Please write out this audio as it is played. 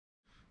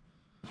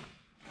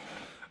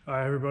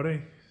Hi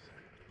everybody.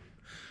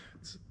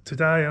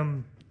 Today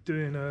I'm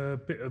doing a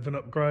bit of an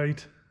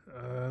upgrade.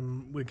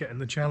 We're getting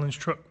the challenge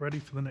truck ready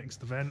for the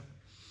next event.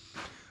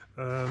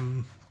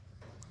 The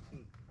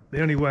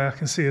only way I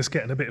can see us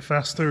getting a bit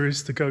faster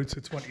is to go to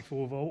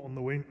 24 volt on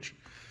the winch.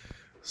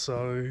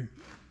 So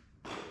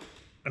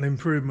an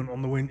improvement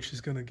on the winch is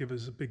going to give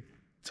us a big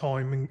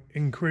time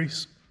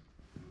increase.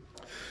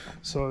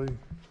 So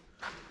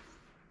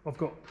I've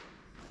got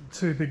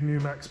two big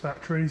Numax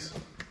batteries.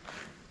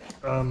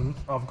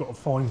 I've got to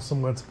find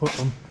somewhere to put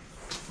them.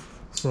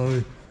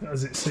 So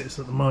as it sits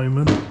at the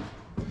moment,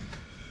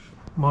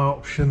 my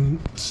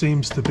option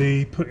seems to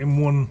be putting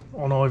one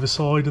on either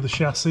side of the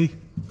chassis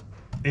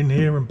in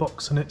here and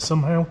boxing it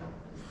somehow.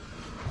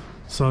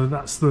 So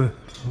that's the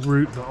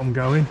route that I'm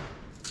going.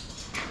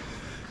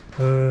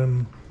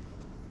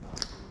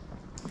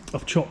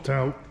 I've chopped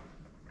out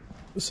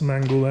some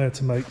angle there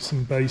to make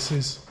some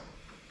bases.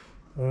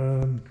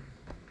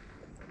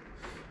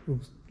 We'll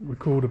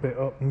record a bit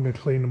up. I'm going to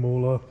clean them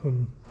all up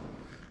and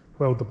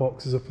weld the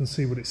boxes up and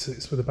see what it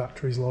sits with the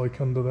batteries like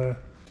under there.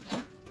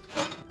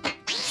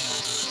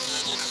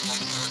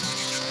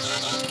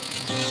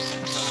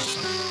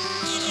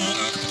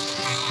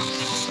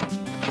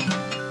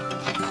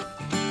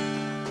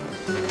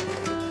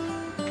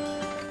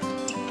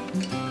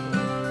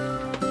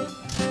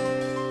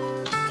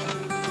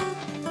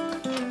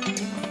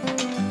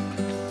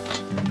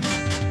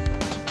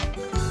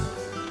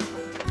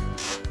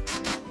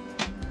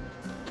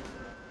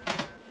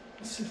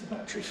 See if the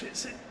battery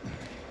fits it.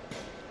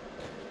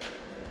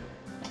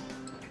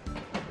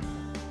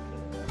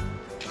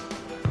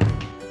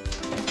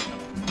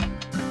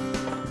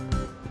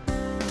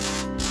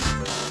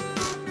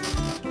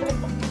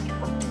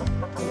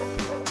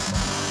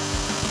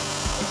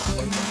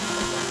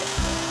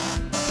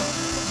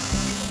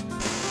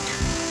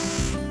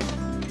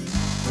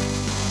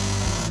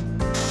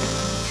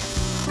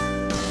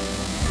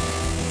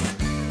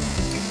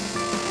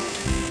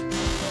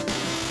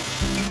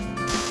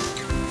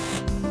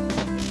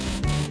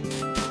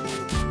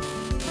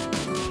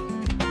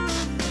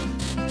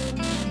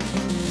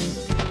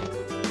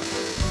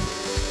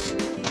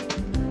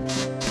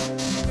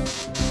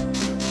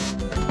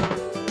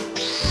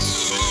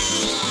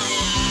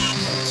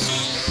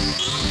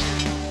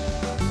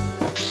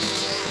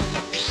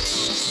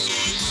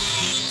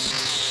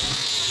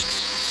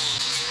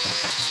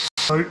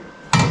 So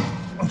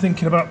I'm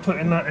thinking about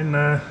putting that in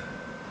there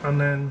and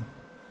then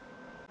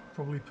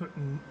probably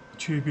putting a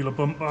tubular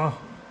bump bar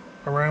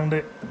around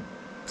it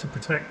to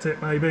protect it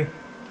maybe,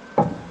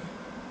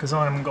 because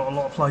I haven't got a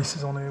lot of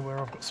places on here where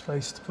I've got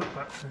space to put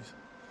batteries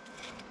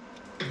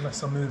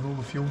unless I move all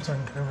the fuel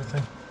tank and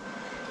everything,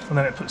 and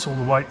then it puts all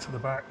the weight to the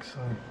back.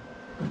 So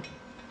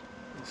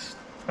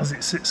as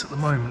it sits at the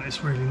moment,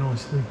 it's really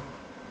nicely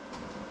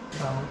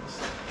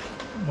balanced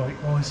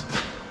weight wise.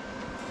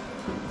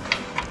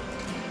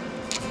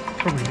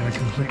 Probably going to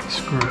completely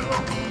screw it up.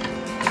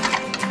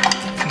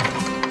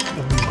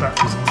 All these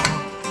batteries on.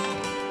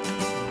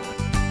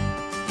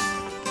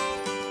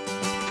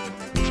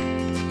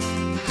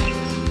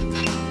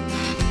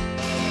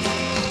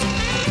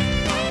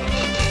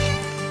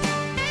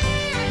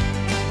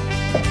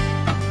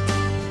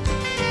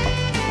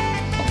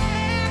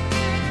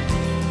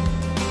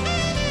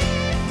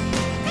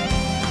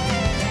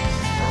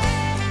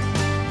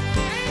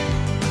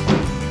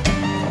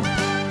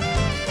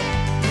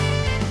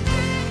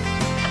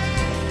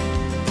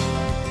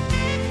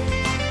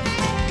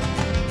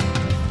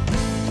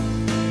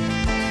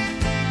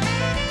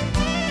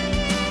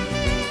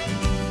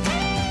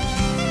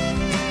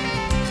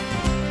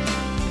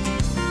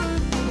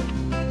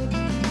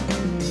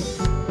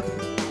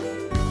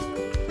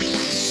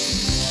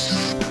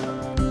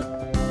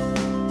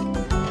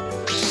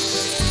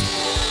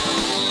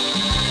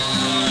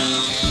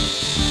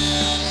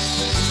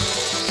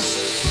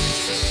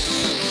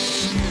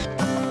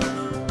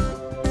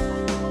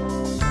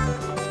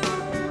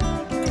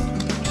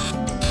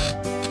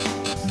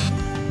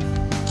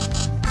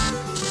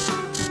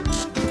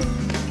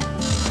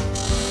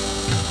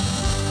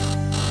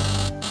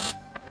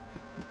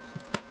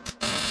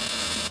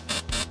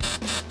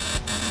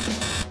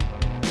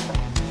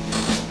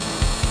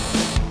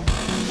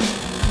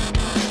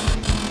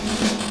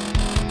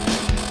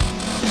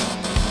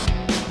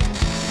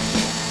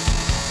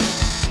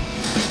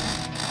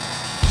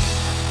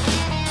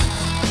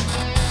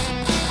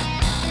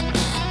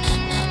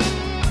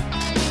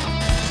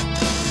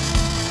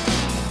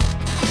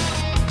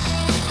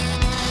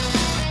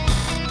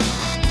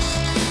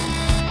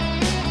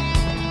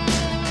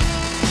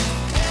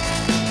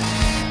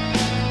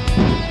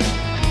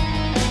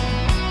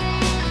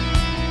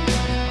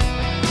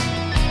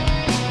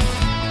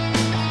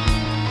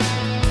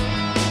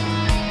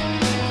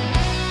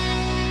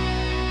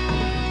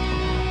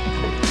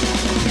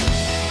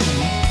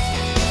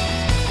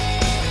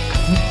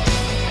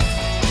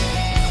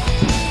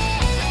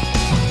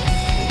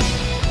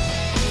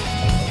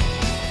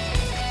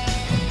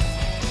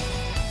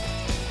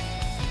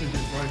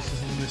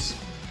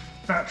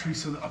 battery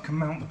so that I can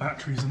mount the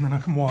batteries and then I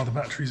can wire the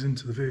batteries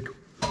into the vehicle.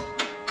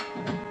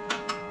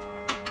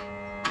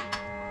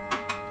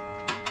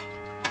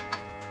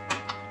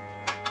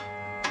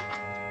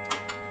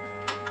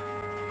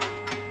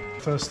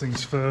 First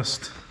things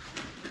first,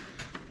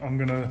 I'm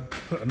going to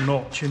put a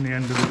notch in the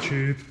end of the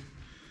tube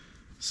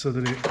so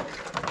that it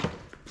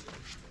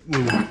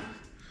will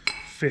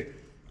fit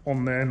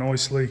on there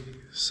nicely,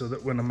 so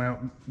that when I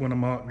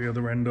mark the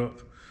other end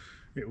up,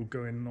 it will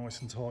go in nice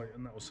and tight,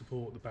 and that will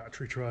support the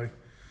battery tray.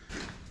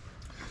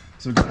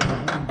 So we've got a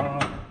one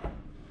bar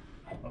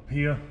up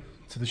here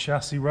to the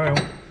chassis rail,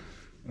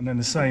 and then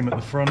the same at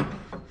the front.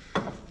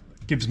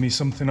 It gives me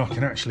something I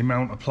can actually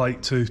mount a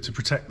plate to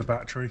protect the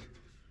battery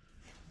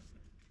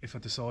if I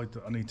decide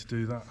that I need to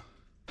do that.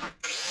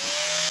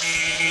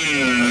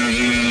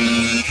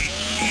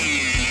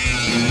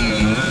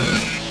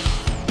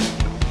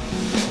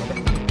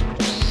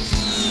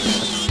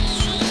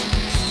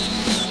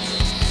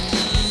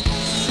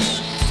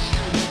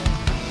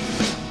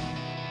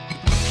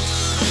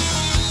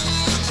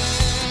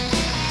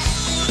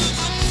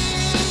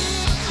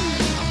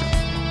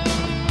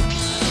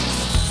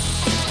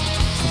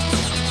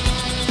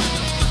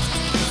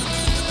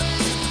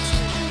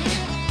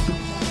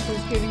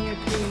 Giving you a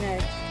clean edge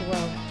to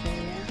weld to,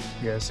 yeah?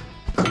 Yes.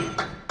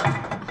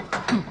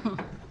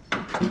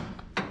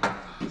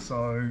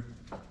 So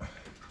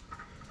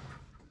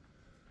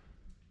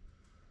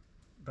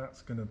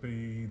that's going to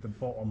be the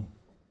bottom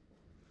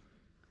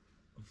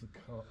of the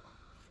cut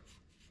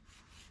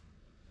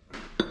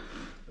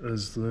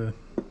as the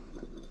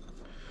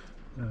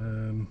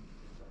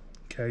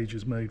cage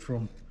is made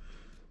from.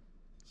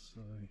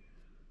 So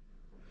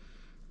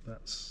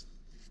that's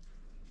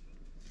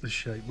the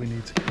shape we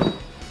need to cut.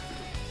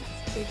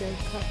 Big old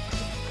cut.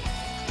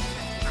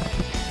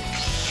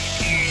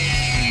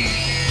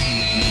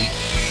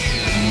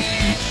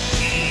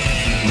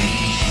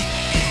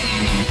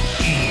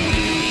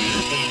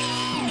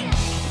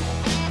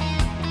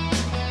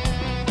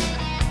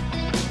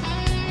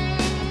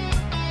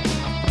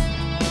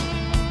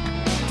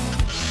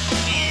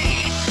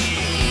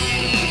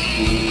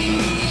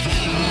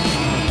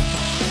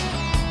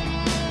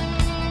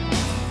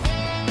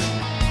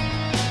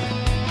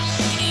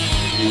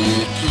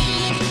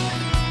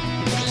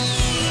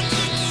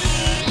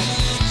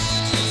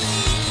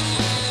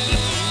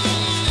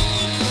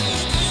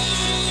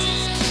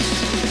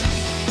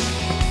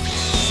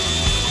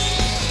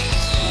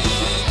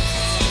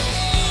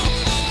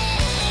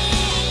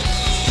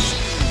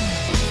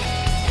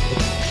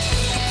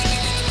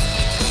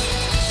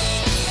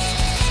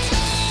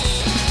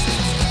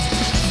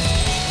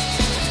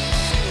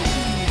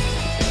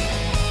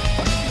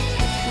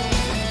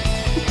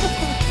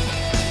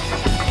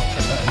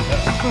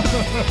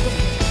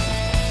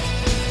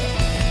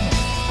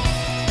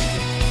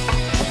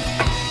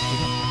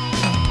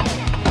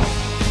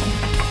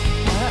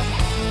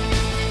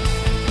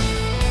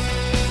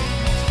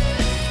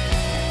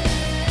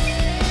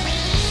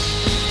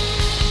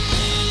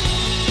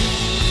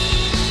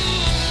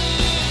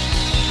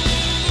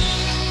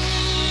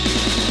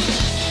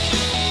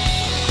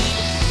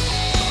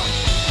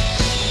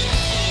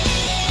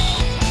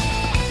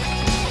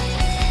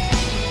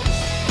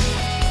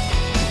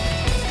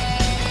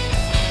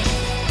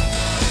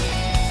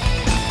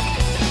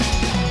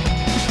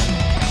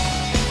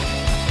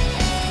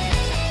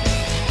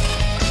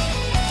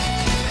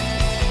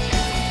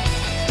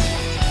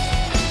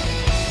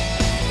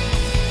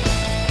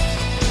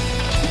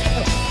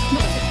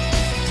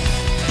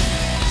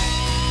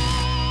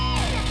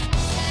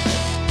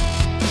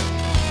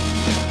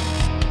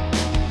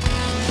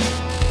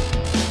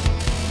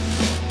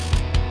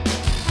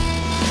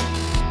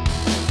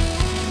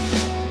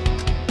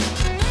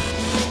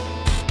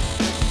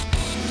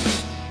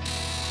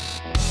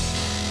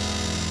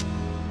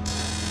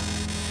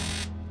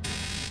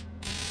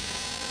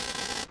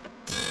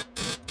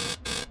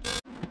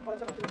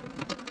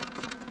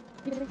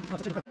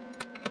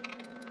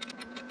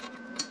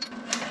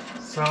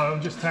 So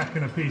I'm just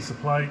tacking a piece of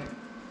plate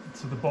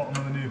to the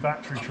bottom of the new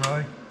battery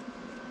tray,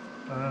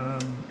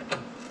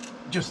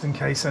 just in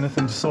case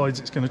anything decides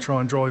it's going to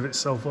try and drive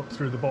itself up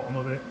through the bottom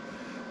of it.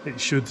 It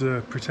should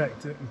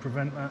protect it and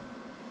prevent that.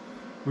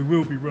 We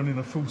will be running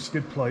a full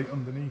skid plate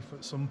underneath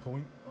at some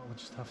point. I'll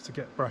just have to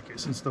get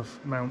brackets and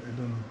stuff mounted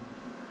and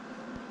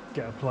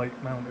get a plate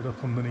mounted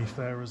up underneath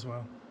there as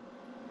well.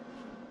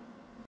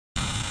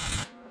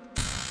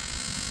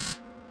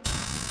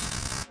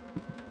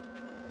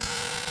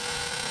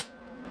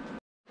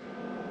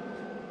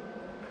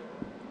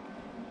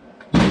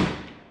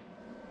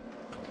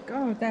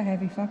 God, they're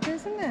heavy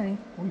fuckers, aren't they?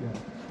 Oh yeah.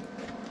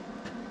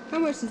 How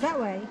much does that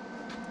weigh?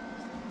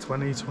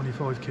 20,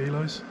 25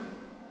 kilos.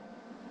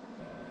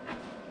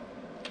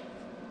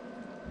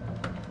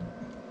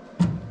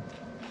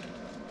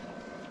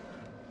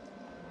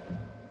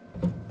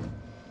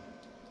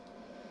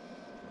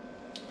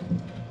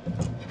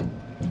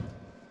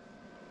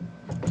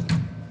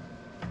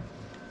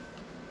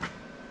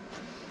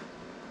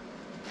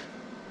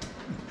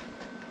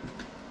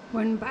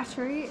 One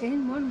battery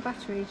in, one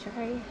battery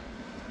tray.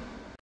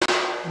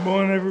 Good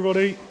morning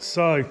everybody.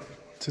 So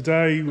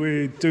today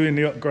we're doing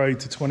the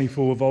upgrade to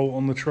 24 volt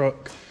on the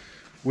truck.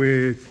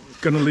 We're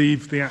going to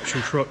leave the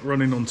actual truck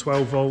running on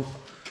 12 volt,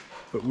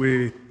 but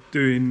we're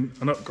doing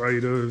an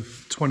upgrade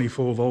of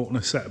 24 volt and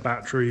a set of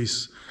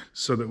batteries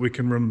so that we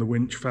can run the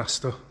winch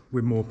faster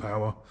with more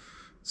power.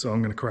 So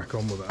I'm going to crack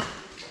on with that.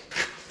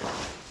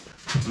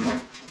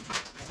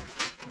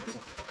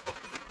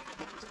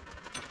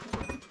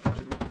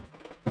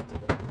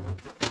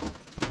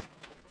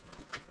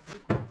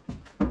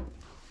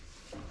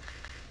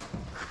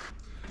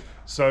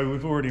 So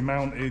we've already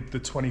mounted the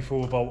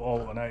 24 volt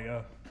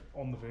alternator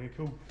on the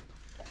vehicle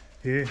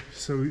here.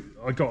 So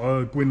I got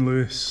a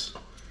Gwyn-Lewis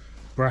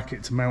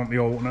bracket to mount the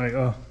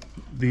alternator.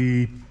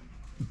 The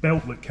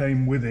belt that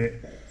came with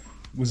it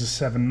was a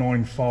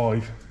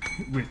 795,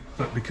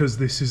 but because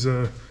this is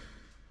a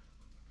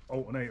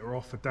alternator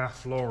off a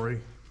DAF lorry,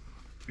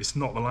 it's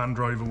not the Land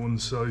Rover one,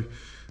 so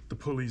the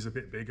pulley's a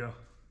bit bigger.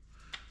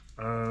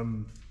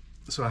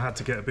 So I had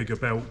to get a bigger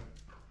belt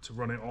to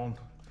run it on.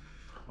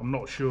 I'm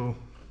not sure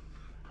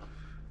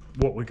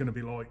what we're going to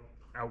be like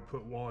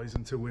output wise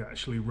until we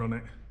actually run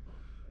it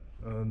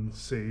and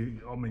see.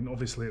 I mean,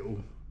 obviously it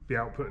will be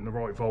outputting the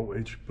right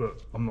voltage,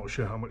 but I'm not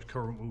sure how much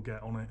current we'll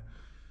get on it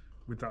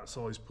with that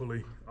size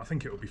pulley. I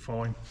think it will be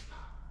fine.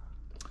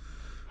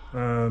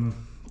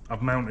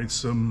 I've mounted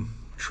some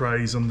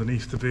trays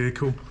underneath the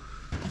vehicle,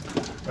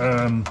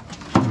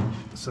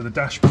 so the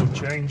dashboard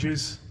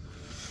changes.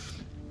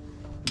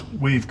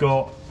 We've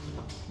got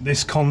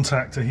this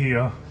contactor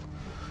here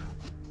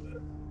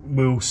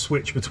will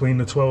switch between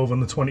the 12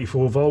 and the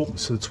 24 volt.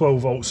 So the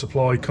 12 volt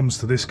supply comes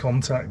to this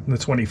contact and the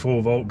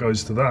 24 volt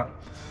goes to that.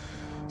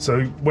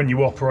 So when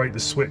you operate the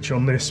switch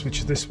on this, which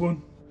is this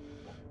one,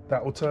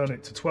 that will turn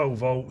it to 12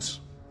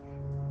 volts,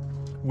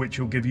 which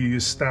will give you your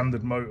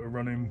standard motor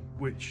running,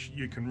 which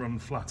you can run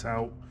flat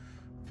out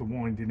for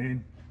winding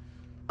in.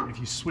 If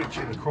you switch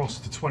it across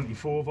to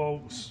 24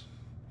 volts,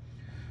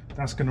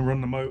 that's going to run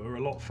the motor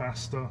a lot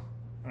faster,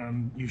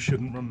 and you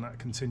shouldn't run that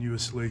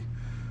continuously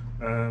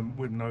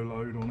with no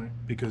load on it,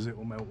 because it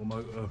will melt the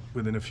motor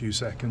within a few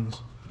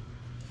seconds.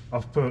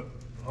 I've put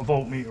a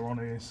voltmeter on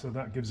here, so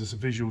that gives us a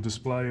visual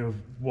display of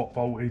what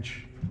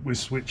voltage we're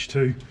switched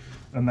to,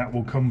 and that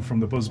will come from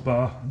the buzz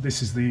bar.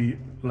 This is the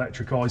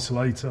electric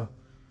isolator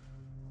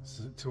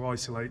to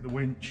isolate the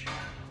winch,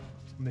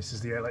 and this is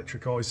the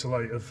electric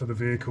isolator for the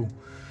vehicle.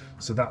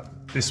 So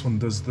this one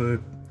does the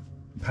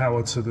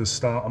power to the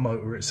starter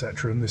motor,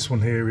 etc., and this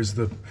one here is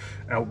the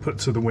output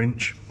to the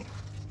winch.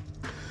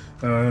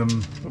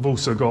 I've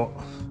also got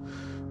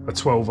a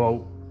 12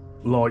 volt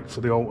light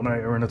for the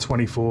alternator and a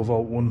 24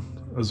 volt one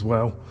as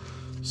well.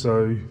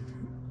 So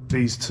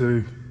these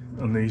two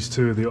and these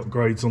two are the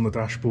upgrades on the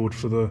dashboard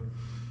for the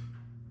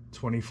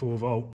 24 volt.